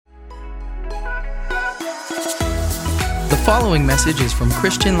following message is from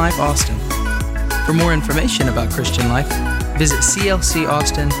Christian Life Austin. For more information about Christian Life, visit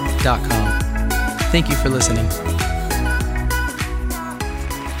clcaustin.com. Thank you for listening.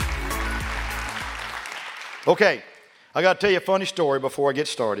 Okay, I got to tell you a funny story before I get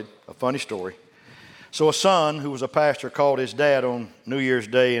started. A funny story. So a son who was a pastor called his dad on New Year's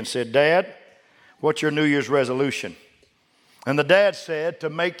Day and said, "Dad, what's your New Year's resolution?" And the dad said, "To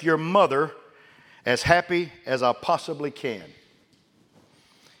make your mother as happy as I possibly can."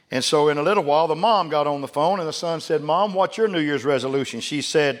 And so in a little while, the mom got on the phone and the son said, "Mom, what's your New Year's resolution?" She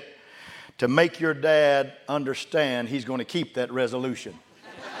said, "To make your dad understand he's going to keep that resolution."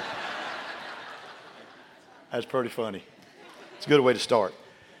 That's pretty funny. It's a good way to start.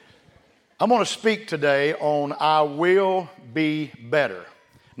 I'm going to speak today on I will be better.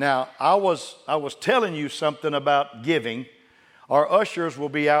 Now, I was telling you something about giving. Our ushers will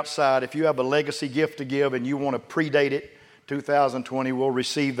be outside. If you have a legacy gift to give and you want to predate it, 2020, we'll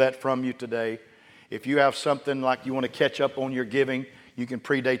receive that from you today. If you have something like you want to catch up on your giving, you can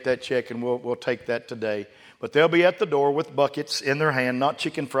predate that check and we'll take that today. But they'll be at the door with buckets in their hand, not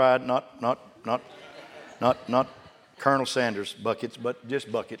chicken fried, not Colonel Sanders buckets, but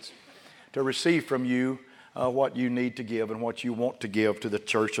just buckets, to receive from you what you need to give and what you want to give to the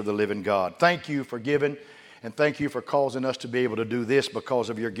church of the living God. Thank you for giving, and thank you for causing us to be able to do this because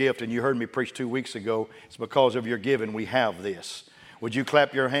of your gift. And you heard me preach 2 weeks ago. It's because of your giving we have this. Would you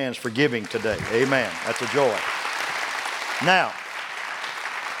clap your hands for giving today? Amen. That's a joy. Now,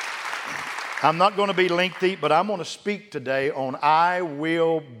 I'm not going to be lengthy, but I'm going to speak today on I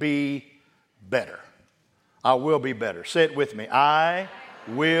will be better. I will be better. Say it with me. I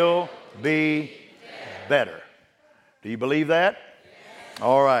will be better. Do you believe that? Yes.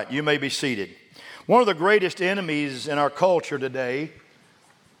 All right, you may be seated. One of the greatest enemies in our culture today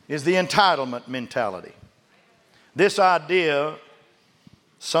is the entitlement mentality. This idea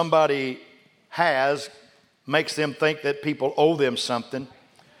somebody has makes them think that people owe them something,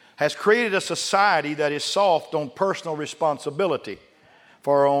 has created a society that is soft on personal responsibility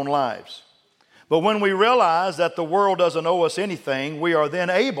for our own lives. But when we realize that the world doesn't owe us anything, we are then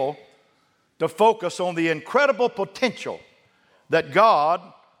able to focus on the incredible potential that God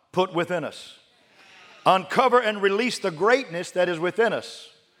put within us. Uncover and release the greatness that is within us.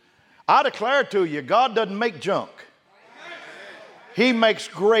 I declare to you, God doesn't make junk. He makes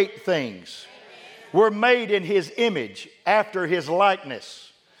great things. We're made in His image, after His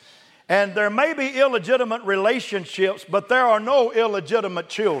likeness. And there may be illegitimate relationships, but there are no illegitimate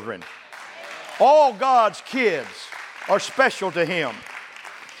children. All God's kids are special to Him.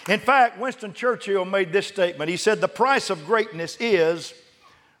 In fact, Winston Churchill made this statement. He said, "The price of greatness is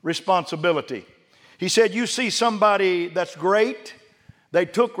responsibility." He said, you see somebody that's great, they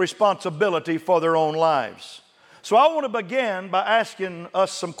took responsibility for their own lives. So I want to begin by asking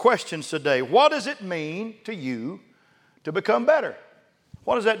us some questions today. What does it mean to you to become better?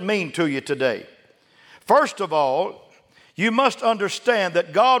 What does that mean to you today? First of all, you must understand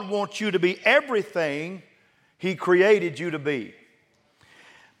that God wants you to be everything He created you to be.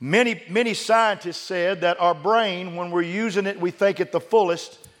 Many scientists said that our brain, when we're using it, we think at the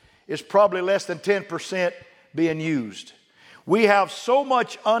fullest, is probably less than 10% being used. We have so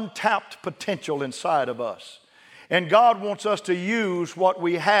much untapped potential inside of us. And God wants us to use what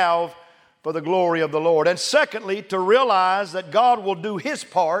we have for the glory of the Lord. And secondly, to realize that God will do His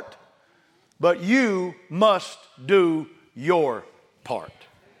part, but you must do your part.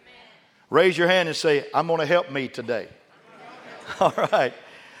 Raise your hand and say, "I'm going to help me today." All right.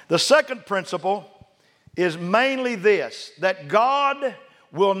 The second principle is mainly this, that God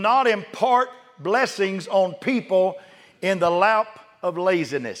will not impart blessings on people in the lap of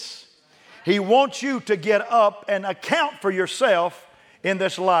laziness. He wants you to get up and account for yourself in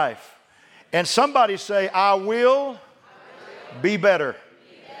this life. And somebody say, I will be better.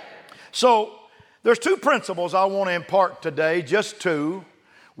 So there's 2 principles I want to impart today, just 2.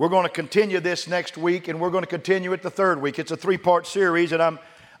 We're going to continue this next week, and we're going to continue it the 3rd week. It's a 3-part series, and I'm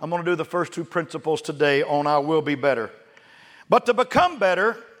going to do the first 2 principles today on I will be better. But to become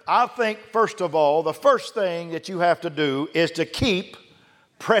better, I think, first of all, the first thing that you have to do is to keep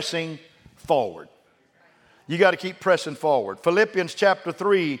pressing forward. You got to keep pressing forward. Philippians chapter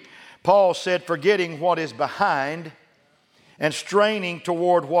 3, Paul said, "Forgetting what is behind and straining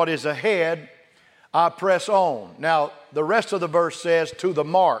toward what is ahead, I press on." Now, the rest of the verse says, "To the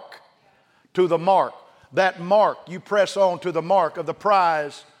mark." To the mark. That mark, you press on to the mark of the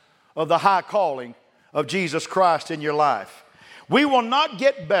prize of the high calling of Jesus Christ in your life. We will not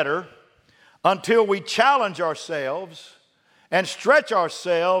get better until we challenge ourselves and stretch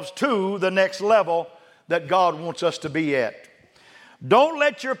ourselves to the next level that God wants us to be at. Don't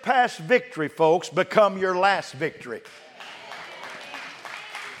let your past victory, folks, become your last victory.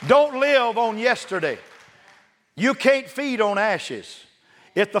 Don't live on yesterday. You can't feed on ashes.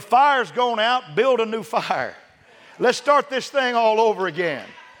 If the fire's gone out, build a new fire. Let's start this thing all over again.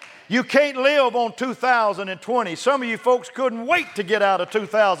 You can't live on 2020. Some of you folks couldn't wait to get out of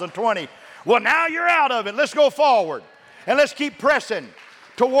 2020. Well, now you're out of it. Let's go forward. And let's keep pressing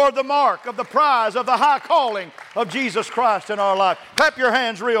toward the mark of the prize of the high calling of Jesus Christ in our life. Clap your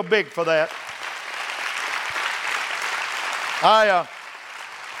hands real big for that.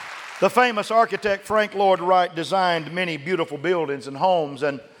 The famous architect Frank Lloyd Wright designed many beautiful buildings and homes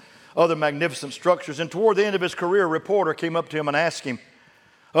and other magnificent structures. And toward the end of his career, a reporter came up to him and asked him,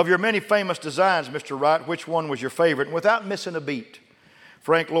 "Of your many famous designs, Mr. Wright, which one was your favorite?" And without missing a beat,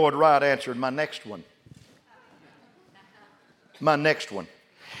 Frank Lloyd Wright answered, "My next one. My next one."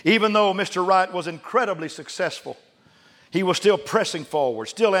 Even though Mr. Wright was incredibly successful, he was still pressing forward,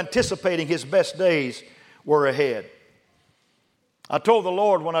 still anticipating his best days were ahead. I told the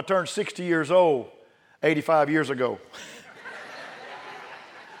Lord when I turned 60 years old, 85 years ago,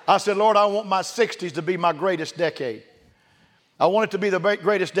 I said, "Lord, I want my 60s to be my greatest decade. I want it to be the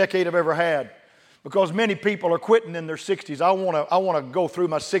greatest decade I've ever had, because many people are quitting in their 60s. I want to go through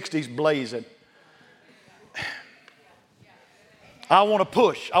my 60s blazing. I want to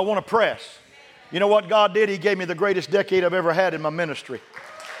push. I want to press." You know what God did? He gave me the greatest decade I've ever had in my ministry.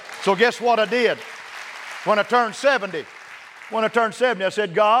 So guess what I did? When I turned 70, I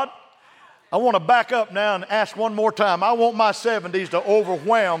said, "God, I want to back up now and ask one more time. I want my 70s to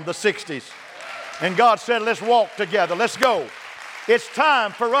overwhelm the 60s. And God said, "Let's walk together. Let's go." It's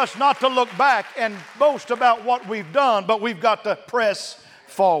time for us not to look back and boast about what we've done, but we've got to press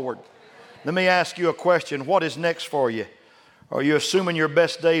forward. Let me ask you a question. What is next for you? Are you assuming your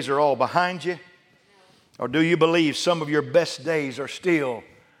best days are all behind you? Or do you believe some of your best days are still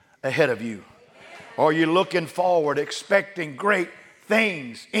ahead of you? Are you looking forward, expecting great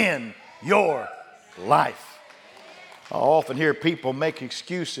things in your life? I often hear people make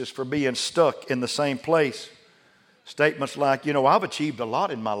excuses for being stuck in the same place. Statements like, "I've achieved a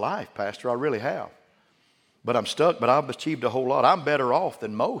lot in my life, Pastor, I really have. But I'm stuck, but I've achieved a whole lot. I'm better off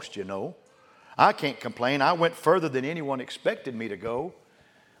than most, I can't complain. I went further than anyone expected me to go."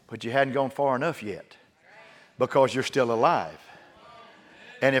 But you hadn't gone far enough yet, because you're still alive.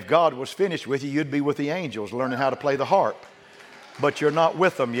 And if God was finished with you, you'd be with the angels learning how to play the harp. But you're not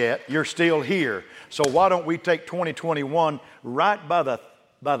with them yet. You're still here. So why don't we take 2021 right by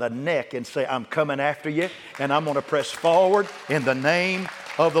the neck and say, "I'm coming after you, and I'm going to press forward in the name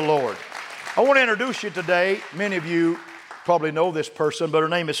of the Lord." I want to introduce you today. Many of you probably know this person, but her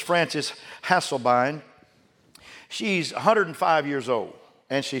name is Frances Hasselbein. She's 105 years old,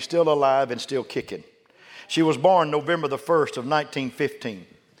 and she's still alive and still kicking. She was born November the 1st of 1915.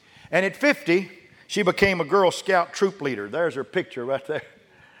 And at 50, she became a Girl Scout troop leader. There's her picture right there.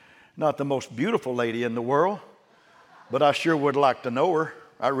 Not the most beautiful lady in the world, but I sure would like to know her.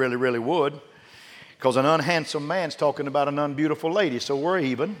 I really, really would. Because an unhandsome man's talking about an unbeautiful lady, so we're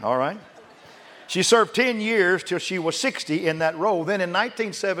even, all right? She served 10 years till she was 60 in that role. Then in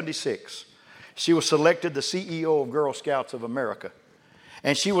 1976, she was selected the CEO of Girl Scouts of America.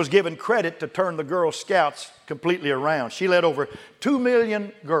 And she was given credit to turn the Girl Scouts completely around. She led over 2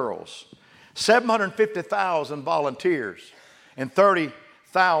 million girls, 750,000 volunteers, and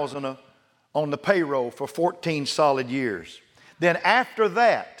 30,000 on the payroll for 14 solid years. Then after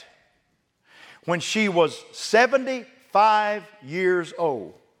that, when she was 75 years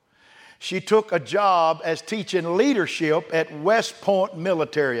old, she took a job as teaching leadership at West Point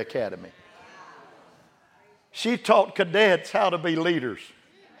Military Academy. She taught cadets how to be leaders.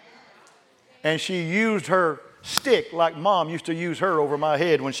 And she used her stick like Mom used to use her over my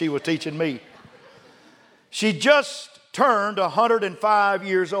head when she was teaching me. She just turned 105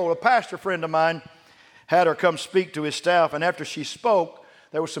 years old. A pastor friend of mine had her come speak to his staff, and after she spoke,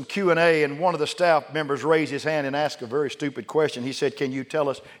 there was some Q&A, and one of the staff members raised his hand and asked a very stupid question. He said, "Can you tell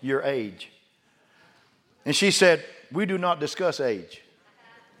us your age?" And she said, "We do not discuss age.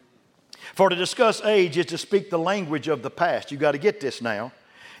 For to discuss age is to speak the language of the past." You got to get this now.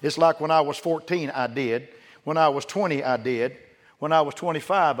 It's like when I was 14, I did. When I was 20, I did. When I was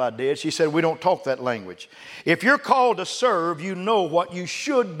 25, I did. She said, "We don't talk that language. If you're called to serve, you know what you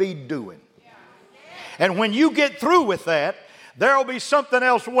should be doing. And when you get through with that, there'll be something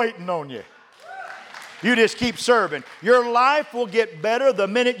else waiting on you. You just keep serving. Your life will get better the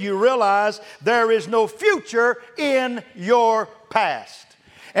minute you realize there is no future in your past.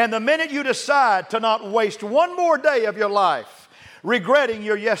 And the minute you decide to not waste one more day of your life regretting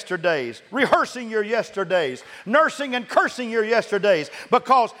your yesterdays, rehearsing your yesterdays, nursing and cursing your yesterdays,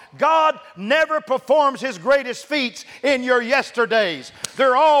 because God never performs His greatest feats in your yesterdays.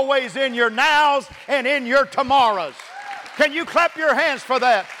 They're always in your nows and in your tomorrows. Can you clap your hands for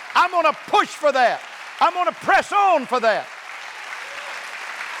that? I'm going to push for that. I'm going to press on for that.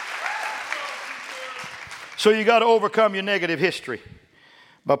 So you got to overcome your negative history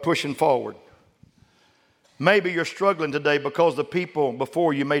by pushing forward. Maybe you're struggling today because the people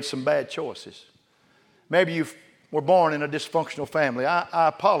before you made some bad choices. Maybe you were born in a dysfunctional family. I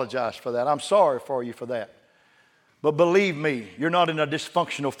apologize for that. I'm sorry for you for that. But believe me, you're not in a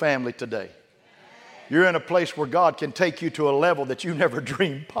dysfunctional family today. You're in a place where God can take you to a level that you never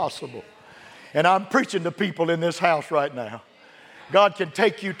dreamed possible. And I'm preaching to people in this house right now. God can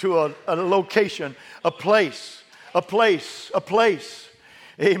take you to a location, a place.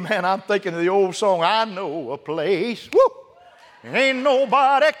 Amen. I'm thinking of the old song, I know a place. Woo! Ain't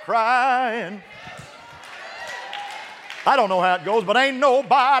nobody crying. I don't know how it goes, but ain't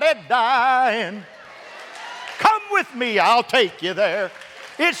nobody dying. Come with me, I'll take you there.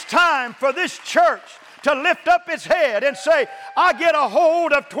 It's time for this church to lift up its head and say, I get a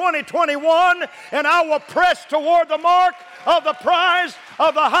hold of 2021 and I will press toward the mark of the prize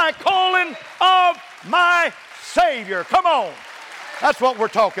of the high calling of my Savior. Come on. That's what we're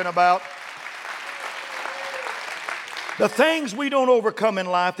talking about. The things we don't overcome in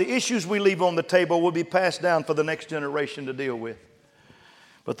life, the issues we leave on the table will be passed down for the next generation to deal with.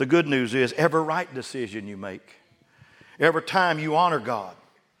 But the good news is every right decision you make, every time you honor God,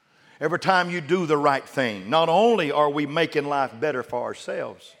 every time you do the right thing, not only are we making life better for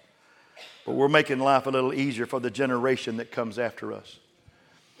ourselves, but we're making life a little easier for the generation that comes after us.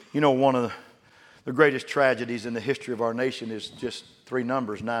 You know, one of the greatest tragedies in the history of our nation is just three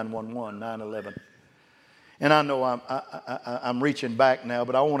numbers, 911, 9/11. And I know I'm reaching back now,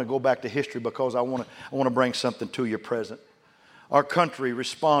 but I want to go back to history because I want to bring something to your present. Our country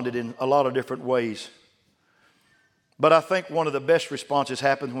responded in a lot of different ways. But I think one of the best responses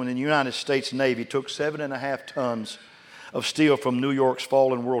happened when the United States Navy took 7.5 tons of steel from New York's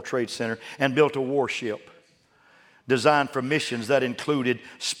fallen World Trade Center and built a warship designed for missions that included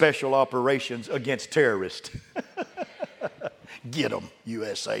special operations against terrorists. Get them,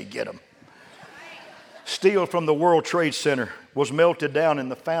 USA, get them. Steel from the World Trade Center was melted down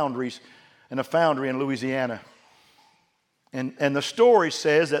in a foundry in Louisiana. And the story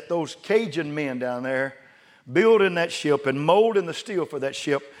says that those Cajun men down there building that ship and molding the steel for that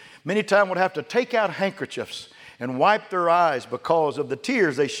ship many times would have to take out handkerchiefs and wipe their eyes because of the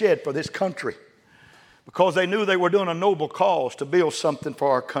tears they shed for this country, because they knew they were doing a noble cause to build something for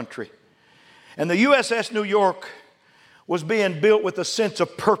our country. And the USS New York was being built with a sense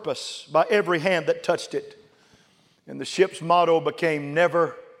of purpose by every hand that touched it. And the ship's motto became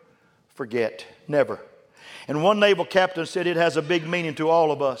never forget, never. And one naval captain said it has a big meaning to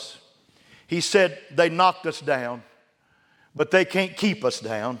all of us. He said, they knocked us down, but they can't keep us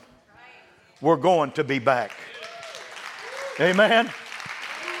down. We're going to be back. Amen.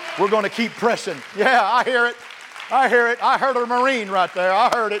 We're going to keep pressing. Yeah, I hear it. I hear it. I heard a Marine right there. I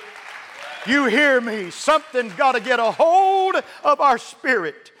heard it. You hear me. Something's got to get a hold of our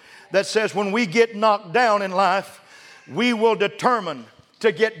spirit that says when we get knocked down in life, we will determine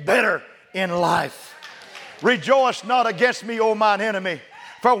to get better in life. Rejoice not against me, O mine enemy,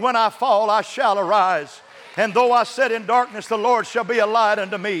 for when I fall, I shall arise. And though I sit in darkness, the Lord shall be a light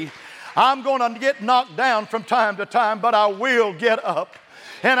unto me. I'm going to get knocked down from time to time, but I will get up,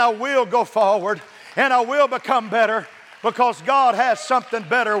 and I will go forward, and I will become better, because God has something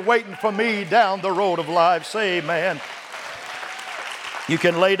better waiting for me down the road of life. Say amen. You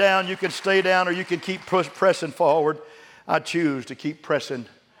can lay down, you can stay down, or you can keep pressing forward. I choose to keep pressing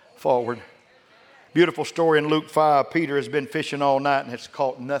forward. Beautiful story in Luke 5. Peter has been fishing all night and has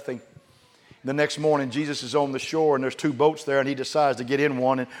caught nothing. The next morning, Jesus is on the shore, and there's 2 boats there, and he decides to get in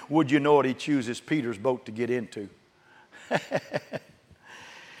one, and would you know it, he chooses Peter's boat to get into.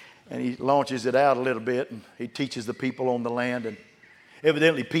 And he launches it out a little bit, and he teaches the people on the land, and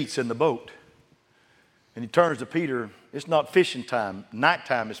evidently Pete's in the boat. And he turns to Peter. It's not fishing time.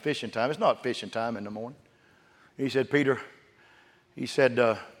 Nighttime is fishing time. It's not fishing time in the morning. He said, Peter, he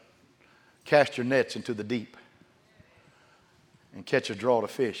said, cast your nets into the deep and catch a draught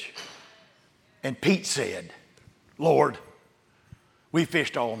of fish. And Pete said, Lord, we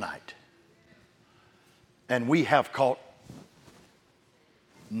fished all night, and we have caught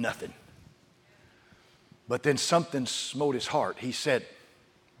nothing. But then something smote his heart. He said,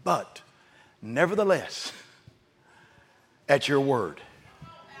 but nevertheless, at your word,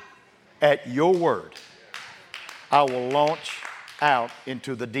 I will launch out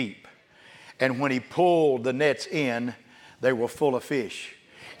into the deep. And when he pulled the nets in, they were full of fish.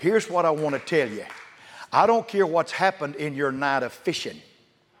 Here's what I want to tell you. I don't care what's happened in your night of fishing,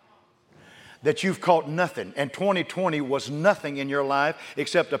 that you've caught nothing. And 2020 was nothing in your life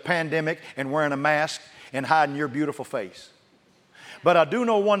except a pandemic and wearing a mask and hiding your beautiful face. But I do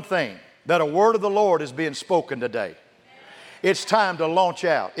know one thing, that a word of the Lord is being spoken today. It's time to launch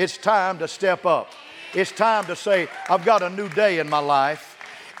out. It's time to step up. It's time to say, I've got a new day in my life.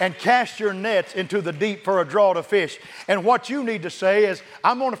 And cast your nets into the deep for a draught of fish. And what you need to say is,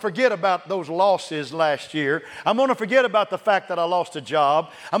 I'm going to forget about those losses last year. I'm going to forget about the fact that I lost a job.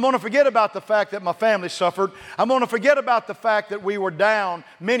 I'm going to forget about the fact that my family suffered. I'm going to forget about the fact that we were down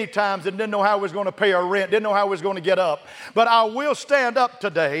many times and didn't know how we was going to pay our rent, didn't know how we was going to get up. But I will stand up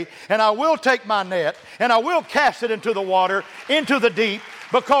today, and I will take my net, and I will cast it into the water, into the deep,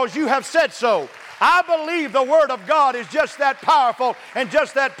 because you have said so. I believe the Word of God is just that powerful and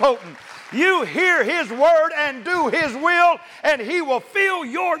just that potent. You hear His Word and do His will, and He will fill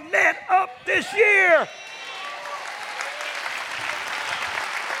your net up this year.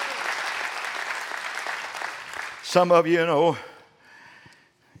 Some of you,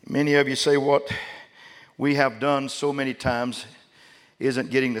 many of you say what we have done so many times isn't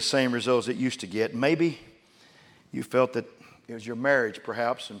getting the same results it used to get. Maybe you felt that it was your marriage,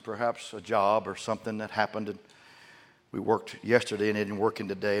 perhaps, and perhaps a job or something that happened. And we worked yesterday and it didn't work in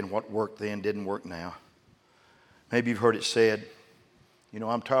today, and what worked then didn't work now. Maybe you've heard it said,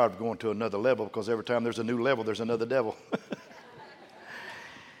 I'm tired of going to another level, because every time there's a new level, there's another devil.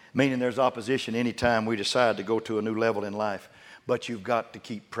 Meaning there's opposition anytime we decide to go to a new level in life. But you've got to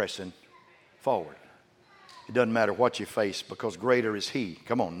keep pressing forward. It doesn't matter what you face, because greater is He.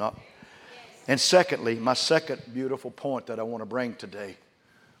 Come on, not. And secondly, my second beautiful point that I want to bring today,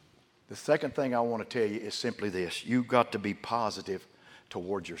 the second thing I want to tell you is simply this. You've got to be positive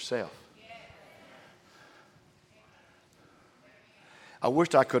towards yourself. I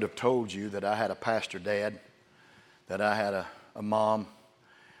wished I could have told you that I had a pastor dad, that I had a mom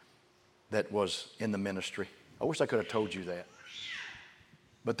that was in the ministry. I wish I could have told you that.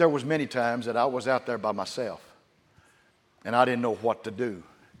 But there was many times that I was out there by myself, and I didn't know what to do.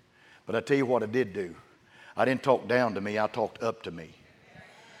 But I tell you what I did do. I didn't talk down to me. I talked up to me.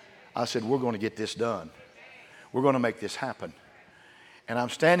 I said, we're going to get this done. We're going to make this happen. And I'm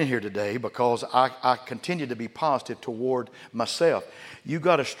standing here today because I continue to be positive toward myself. You've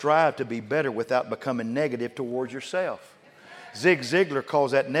got to strive to be better without becoming negative towards yourself. Zig Ziglar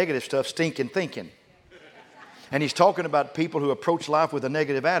calls that negative stuff stinking thinking. And he's talking about people who approach life with a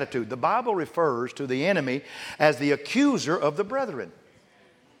negative attitude. The Bible refers to the enemy as the accuser of the brethren.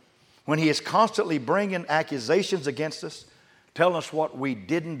 When he is constantly bringing accusations against us, telling us what we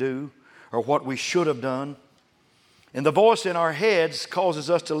didn't do or what we should have done. And the voice in our heads causes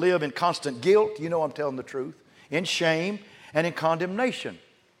us to live in constant guilt, I'm telling the truth, in shame and in condemnation.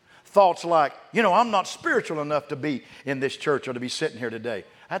 Thoughts like, I'm not spiritual enough to be in this church or to be sitting here today.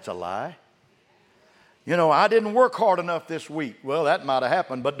 That's a lie. I didn't work hard enough this week. Well, that might have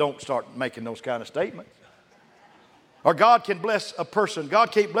happened, but don't start making those kind of statements. Or God can't bless a person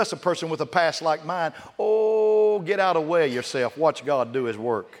with a past like mine. Oh, get out of the way of yourself. Watch God do His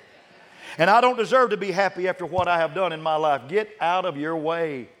work. And I don't deserve to be happy after what I have done in my life. Get out of your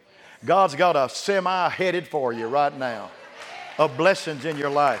way. God's got a semi headed for you right now of blessings in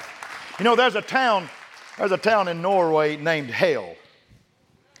your life. There's a town in Norway named Hell.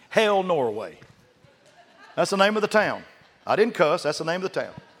 Hell, Norway. That's the name of the town. I didn't cuss. That's the name of the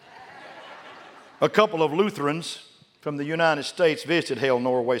town. A couple of Lutherans from the United States visited Hell,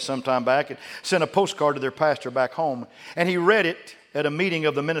 Norway some time back and sent a postcard to their pastor back home. And he read it at a meeting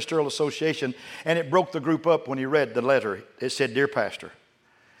of the Ministerial Association, and it broke the group up when he read the letter. It said, "Dear Pastor,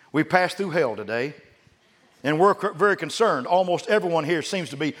 we passed through hell today, and we're very concerned. Almost everyone here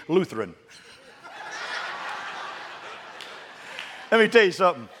seems to be Lutheran." Let me tell you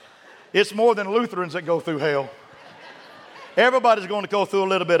something. It's more than Lutherans that go through hell. Everybody's going to go through a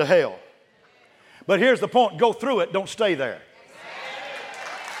little bit of hell. But here's the point. Go through it. Don't stay there.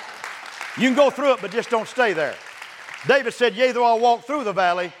 You can go through it, but just don't stay there. David said, "Yea, though I walk through the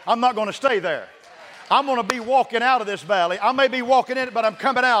valley, I'm not going to stay there. I'm going to be walking out of this valley. I may be walking in it, but I'm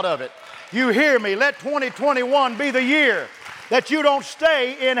coming out of it." You hear me? Let 2021 be the year that you don't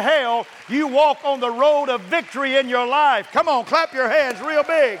stay in hell. You walk on the road of victory in your life. Come on, clap your hands real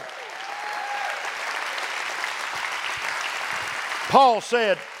big. Paul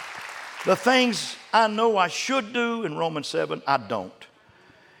said, "The things I know I should do," in Romans 7, I don't.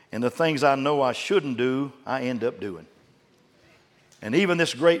 And the things I know I shouldn't do, I end up doing. And even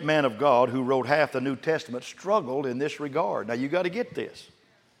this great man of God who wrote half the New Testament struggled in this regard. Now you got to get this.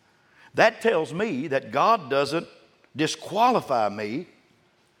 That tells me that God doesn't disqualify me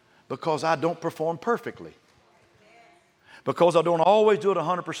because I don't perform perfectly. Because I don't always do it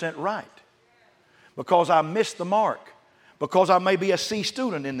 100% right. Because I miss the mark. Because I may be a C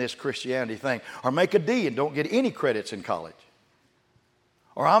student in this Christianity thing. Or make a D and don't get any credits in college.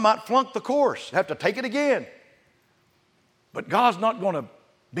 Or I might flunk the course, have to take it again. But God's not going to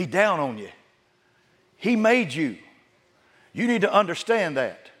be down on you. He made you. You need to understand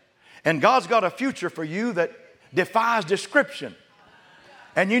that. And God's got a future for you that defies description.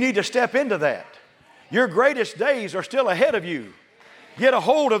 And you need to step into that. Your greatest days are still ahead of you. Get a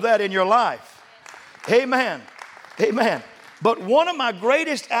hold of that in your life. Amen. Amen. But one of my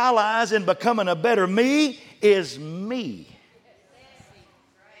greatest allies in becoming a better me is me.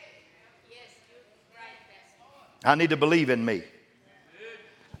 I need to believe in me.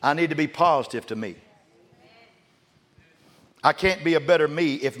 I need to be positive to me. I can't be a better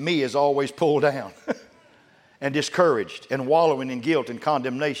me if me is always pulled down and discouraged and wallowing in guilt and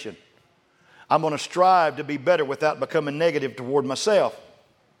condemnation. I'm going to strive to be better without becoming negative toward myself.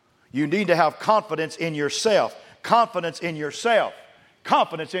 You need to have confidence in yourself. Confidence in yourself.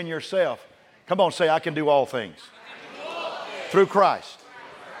 Confidence in yourself. Come on, say, I can do all things through Christ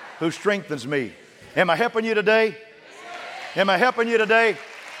who strengthens me. Am I helping you today? Am I helping you today?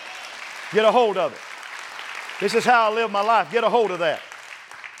 Get a hold of it. This is how I live my life. Get a hold of that.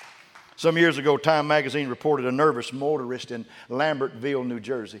 Some years ago, Time magazine reported a nervous motorist in Lambertville, New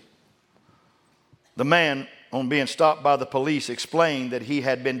Jersey. The man, on being stopped by the police, explained that he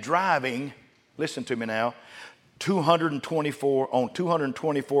had been driving, listen to me now,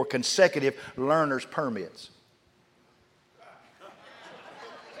 224 consecutive learner's permits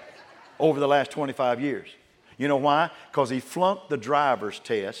over the last 25 years. You know why? Because he flunked the driver's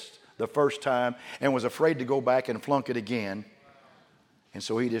test the first time and was afraid to go back and flunk it again. And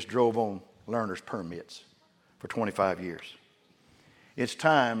so he just drove on learner's permits for 25 years. It's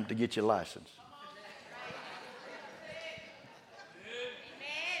time to get your license.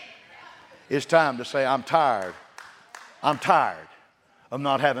 It's time to say, I'm tired. I'm tired of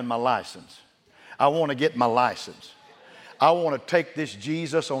not having my license. I want to get my license. I want to take this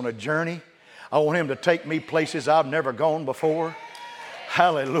Jesus on a journey. I want him to take me places I've never gone before.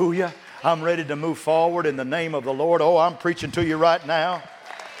 Hallelujah. I'm ready to move forward in the name of the Lord. Oh, I'm preaching to you right now.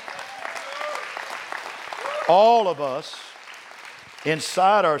 All of us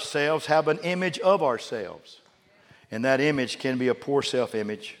inside ourselves have an image of ourselves. And that image can be a poor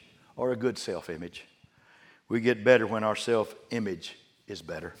self-image or a good self-image. We get better when our self-image is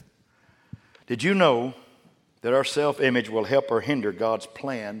better. Did you know that our self-image will help or hinder God's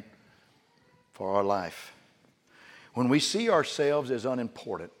plan for our life? When we see ourselves as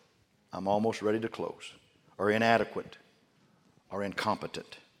unimportant, I'm almost ready to close, or inadequate, or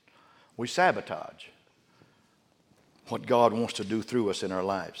incompetent, we sabotage what God wants to do through us in our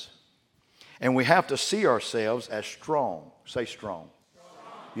lives. And we have to see ourselves as strong. Say strong.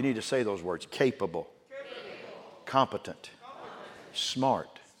 You need to say those words. Capable. Competent.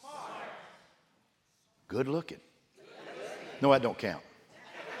 Smart. Good looking. No, that don't count.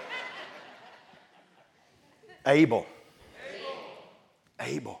 Able.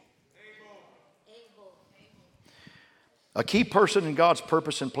 Able. A key person in God's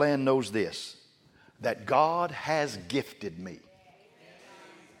purpose and plan knows this, that God has gifted me.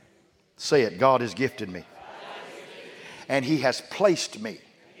 Say it, God has gifted me. And he has placed me.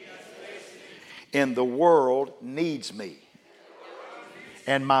 And the world needs me.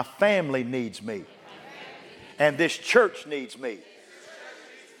 And my family needs me. And this church needs me.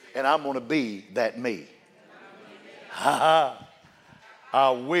 And I'm going to be that me. I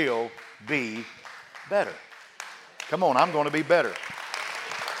will be better. Come on, I'm going to be better.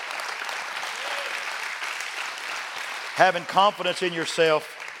 Having confidence in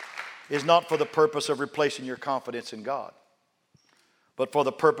yourself is not for the purpose of replacing your confidence in God, but for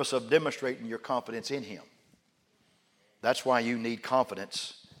the purpose of demonstrating your confidence in him. That's why you need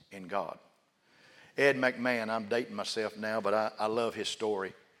confidence in God. Ed McMahon, I'm dating myself now, but I love his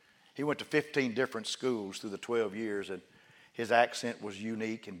story. He went to 15 different schools through the 12 years, and his accent was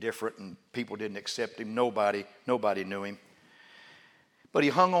unique and different, and people didn't accept him. Nobody knew him. But he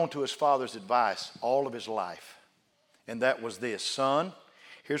hung on to his father's advice all of his life, and that was this: son,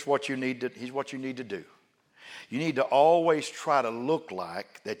 here's what you need to do. You need to always try to look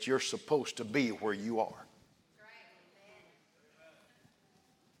like that you're supposed to be where you are.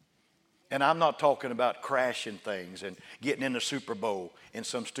 And I'm not talking about crashing things and getting in the Super Bowl in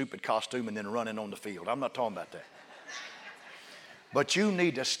some stupid costume and then running on the field. I'm not talking about that. But you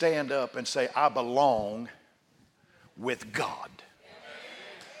need to stand up and say, I belong with God.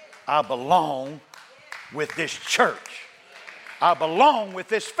 I belong with this church. I belong with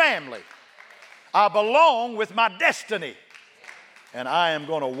this family. I belong with my destiny. And I am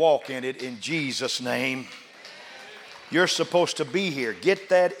going to walk in it in Jesus' name. You're supposed to be here. Get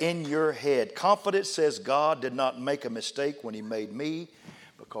that in your head. Confidence says God did not make a mistake when He made me,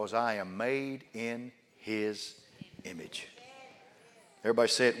 because I am made in His image. Everybody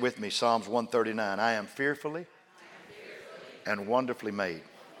say it with me. Psalms 139. I am fearfully and wonderfully made.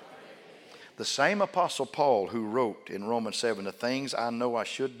 The same Apostle Paul who wrote in Romans 7, the things I know I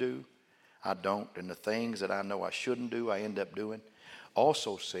should do, I don't. And the things that I know I shouldn't do, I end up doing.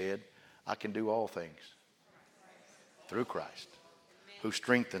 Also said, I can do all things through Christ who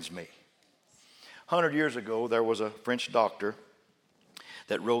strengthens me. 100 years ago, there was a French doctor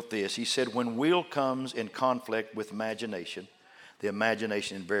that wrote this. He said, when will comes in conflict with imagination, the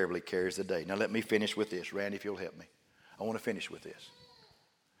imagination invariably carries the day. Now let me finish with this. Randy, if you'll help me. I want to finish with this.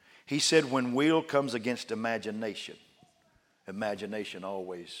 He said, when will comes against imagination, imagination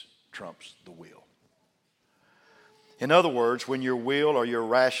always trumps the will. In other words, when your will or your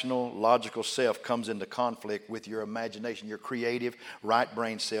rational, logical self comes into conflict with your imagination, your creative, right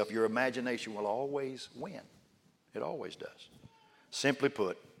brain self, your imagination will always win. It always does. Simply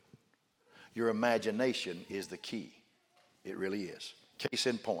put, your imagination is the key. It really is. Case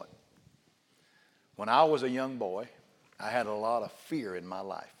in point. When I was a young boy, I had a lot of fear in my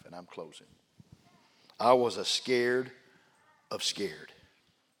life, and I'm closing. I was a scared of scared.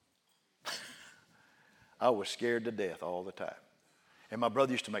 I was scared to death all the time. And my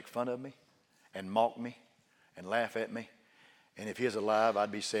brother used to make fun of me and mock me and laugh at me. And if he was alive,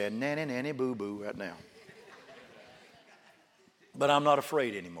 I'd be saying, nanny, nanny, boo, boo right now. But I'm not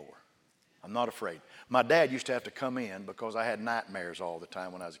afraid anymore. I'm not afraid. My dad used to have to come in because I had nightmares all the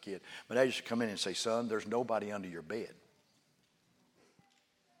time when I was a kid. My dad used to come in and say, son, there's nobody under your bed.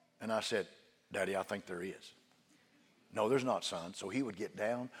 And I said, Daddy, I think there is. No, there's not, son. So he would get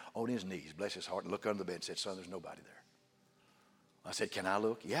down on his knees, bless his heart, and look under the bed and said, son, there's nobody there. I said, can I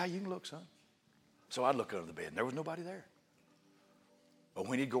look? Yeah, you can look, son. So I'd look under the bed, and there was nobody there. But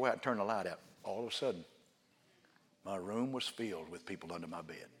when he'd go out and turn the light out, all of a sudden, my room was filled with people under my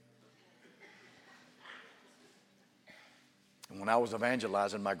bed. And when I was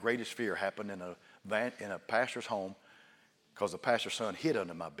evangelizing, my greatest fear happened in a pastor's home because the pastor's son hid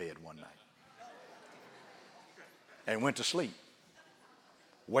under my bed one night and went to sleep,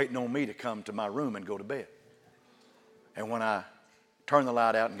 waiting on me to come to my room and go to bed. And when I turned the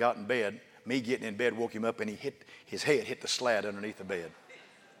light out and got in bed, me getting in bed woke him up, and his head hit the slat underneath the bed,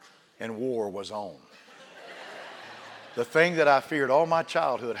 and war was on. The thing that I feared all my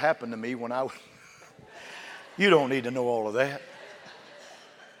childhood happened to me when I was... You don't need to know all of that.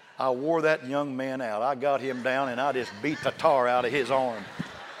 I wore that young man out. I got him down, and I just beat the tar out of his arm.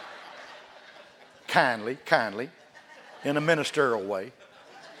 Kindly, in a ministerial way.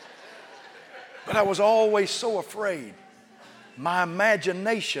 But I was always so afraid. My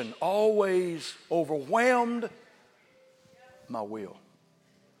imagination always overwhelmed my will.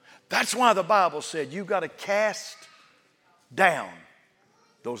 That's why the Bible said you got to cast down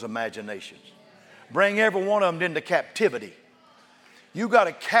those imaginations. Bring every one of them into captivity. You got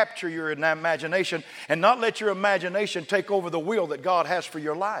to capture your imagination and not let your imagination take over the will that God has for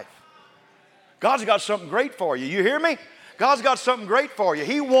your life. God's got something great for you. You hear me? God's got something great for you.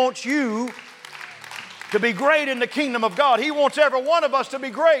 He wants you to be great in the kingdom of God. He wants every one of us to be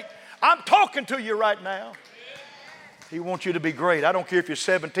great. I'm talking to you right now. He wants you to be great. I don't care if you're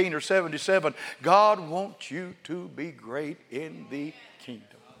 17 or 77. God wants you to be great in the kingdom.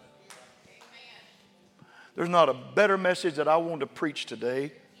 There's not a better message that I want to preach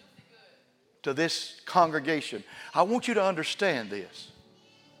today to this congregation. I want you to understand this.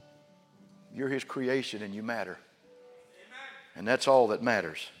 You're His creation and you matter. And that's all that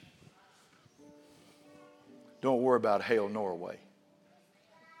matters. Don't worry about hell nor away.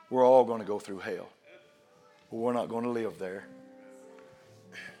 We're all going to go through hell. But we're not going to live there.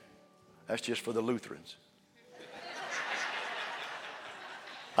 That's just for the Lutherans.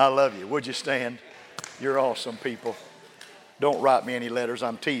 I love you. Would you stand? You're awesome people. Don't write me any letters.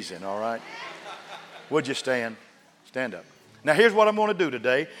 I'm teasing, all right? Would you stand? Stand up. Now, here's what I'm going to do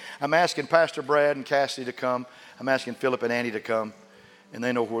today. I'm asking Pastor Brad and Cassidy to come. I'm asking Philip and Annie to come, and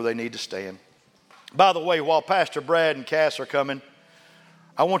they know where they need to stand. By the way, while Pastor Brad and Cass are coming,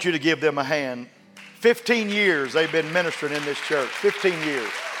 I want you to give them a hand. 15 years they've been ministering in this church. 15 years.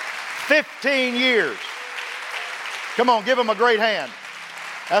 15 years. Come on, give them a great hand.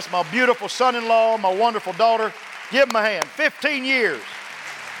 That's my beautiful son-in-law, my wonderful daughter. Give them a hand. 15 years.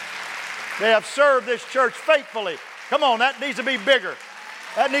 They have served this church faithfully. Come on, that needs to be bigger.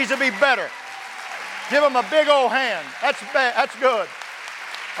 That needs to be better. Give them a big old hand. That's good.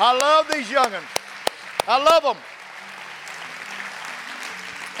 I love these young'uns. I love them.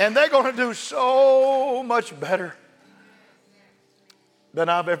 And they're going to do so much better than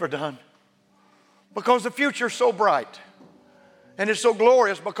I've ever done. Because the future's so bright. And it's so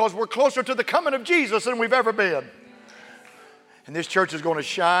glorious because we're closer to the coming of Jesus than we've ever been. And this church is going to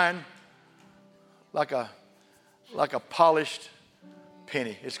shine like a polished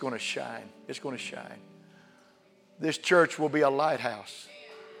penny. It's going to shine. It's going to shine. This church will be a lighthouse,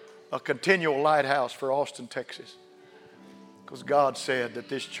 a continual lighthouse for Austin, Texas. Because God said that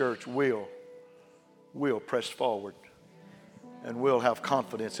this church will press forward and will have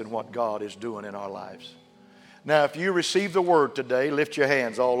confidence in what God is doing in our lives. Now, if you receive the word today, lift your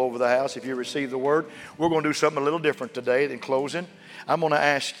hands all over the house. If you receive the word, we're going to do something a little different today. In closing, I'm going to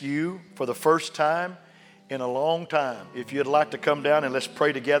ask you for the first time in a long time, if you'd like to come down and let's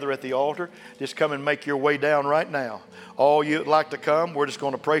pray together at the altar, just come and make your way down right now. All you'd like to come, we're just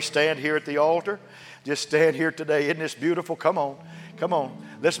going to pray. Stand here at the altar. Just stand here today. Isn't this beautiful? Come on. Come on.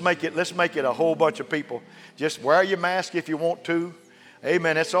 Let's make it a whole bunch of people. Just wear your mask if you want to.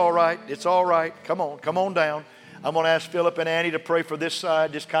 Amen. It's all right. It's all right. Come on. Come on down. I'm going to ask Philip and Annie to pray for this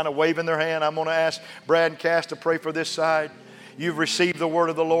side, just kind of waving their hand. I'm going to ask Brad and Cass to pray for this side. You've received the word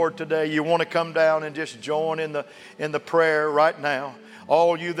of the Lord today. You want to come down and just join in the prayer right now.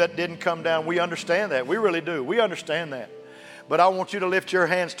 All you that didn't come down, we understand that. We really do. We understand that. But I want you to lift your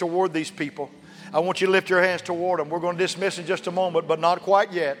hands toward these people. I want you to lift your hands toward them. We're going to dismiss in just a moment, but not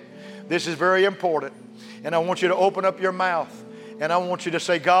quite yet. This is very important. And I want you to open up your mouth. And I want you to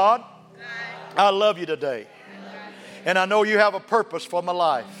say, God, I love you today. And I know you have a purpose for my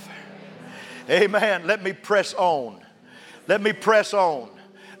life. Amen. Let me press on. Let me press on.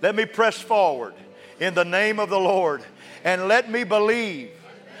 Let me press forward in the name of the Lord. And let me believe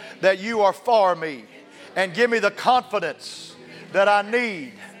that you are for me. And give me the confidence that I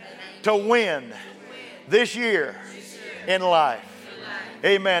need to win this year in life.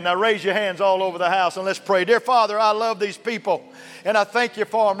 Amen. Now raise your hands all over the house and let's pray. Dear Father, I love these people and I thank you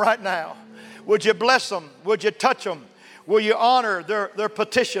for them right now. Would you bless them? Would you touch them? Will you honor their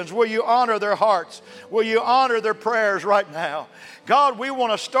petitions? Will you honor their hearts? Will you honor their prayers right now? God, we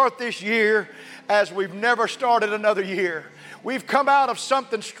want to start this year as we've never started another year. We've come out of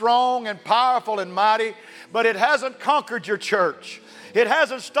something strong and powerful and mighty, but it hasn't conquered your church. It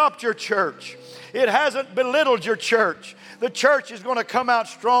hasn't stopped your church. It hasn't belittled your church. The church is going to come out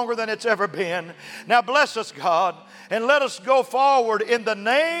stronger than it's ever been. Now bless us, God, and let us go forward in the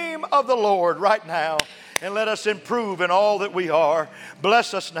name of the Lord right now. And let us improve in all that we are.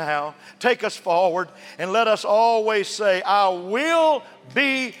 Bless us now. Take us forward. And let us always say, I will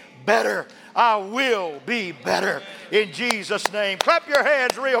be better. I will be better. In Jesus' name. Clap your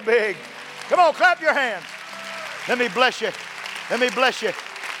hands real big. Come on, clap your hands. Let me bless you. Let me bless you.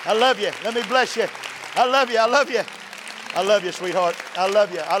 I love you. Let me bless you. I love you. I love you. I love you, sweetheart. I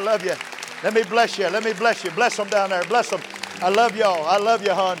love you. I love you. Let me bless you. Let me bless you. Bless them down there. Bless them. I love y'all. I love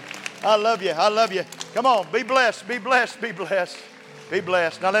you, hon. I love you. I love you. Come on. Be blessed. Be blessed. Be blessed. Be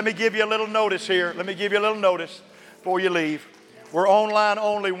blessed. Now let me give you a little notice here. Let me give you a little notice before you leave. We're online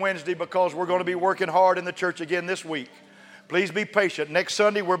only Wednesday because we're going to be working hard in the church again this week. Please be patient. Next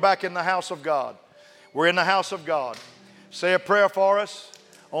Sunday, we're back in the house of God. We're in the house of God. Say a prayer for us.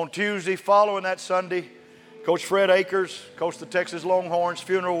 On Tuesday following that Sunday, Coach Fred Akers, Coach the Texas Longhorns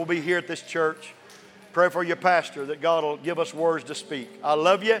funeral will be here at this church. Pray for your pastor that God will give us words to speak. I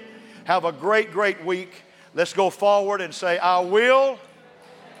love you. Have a great, great week. Let's go forward and say, I will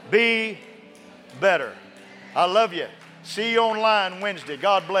be better. I love you. See you online Wednesday.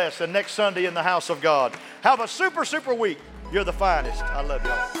 God bless. And next Sunday in the house of God. Have a super, super week. You're the finest. I love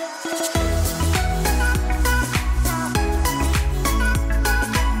y'all.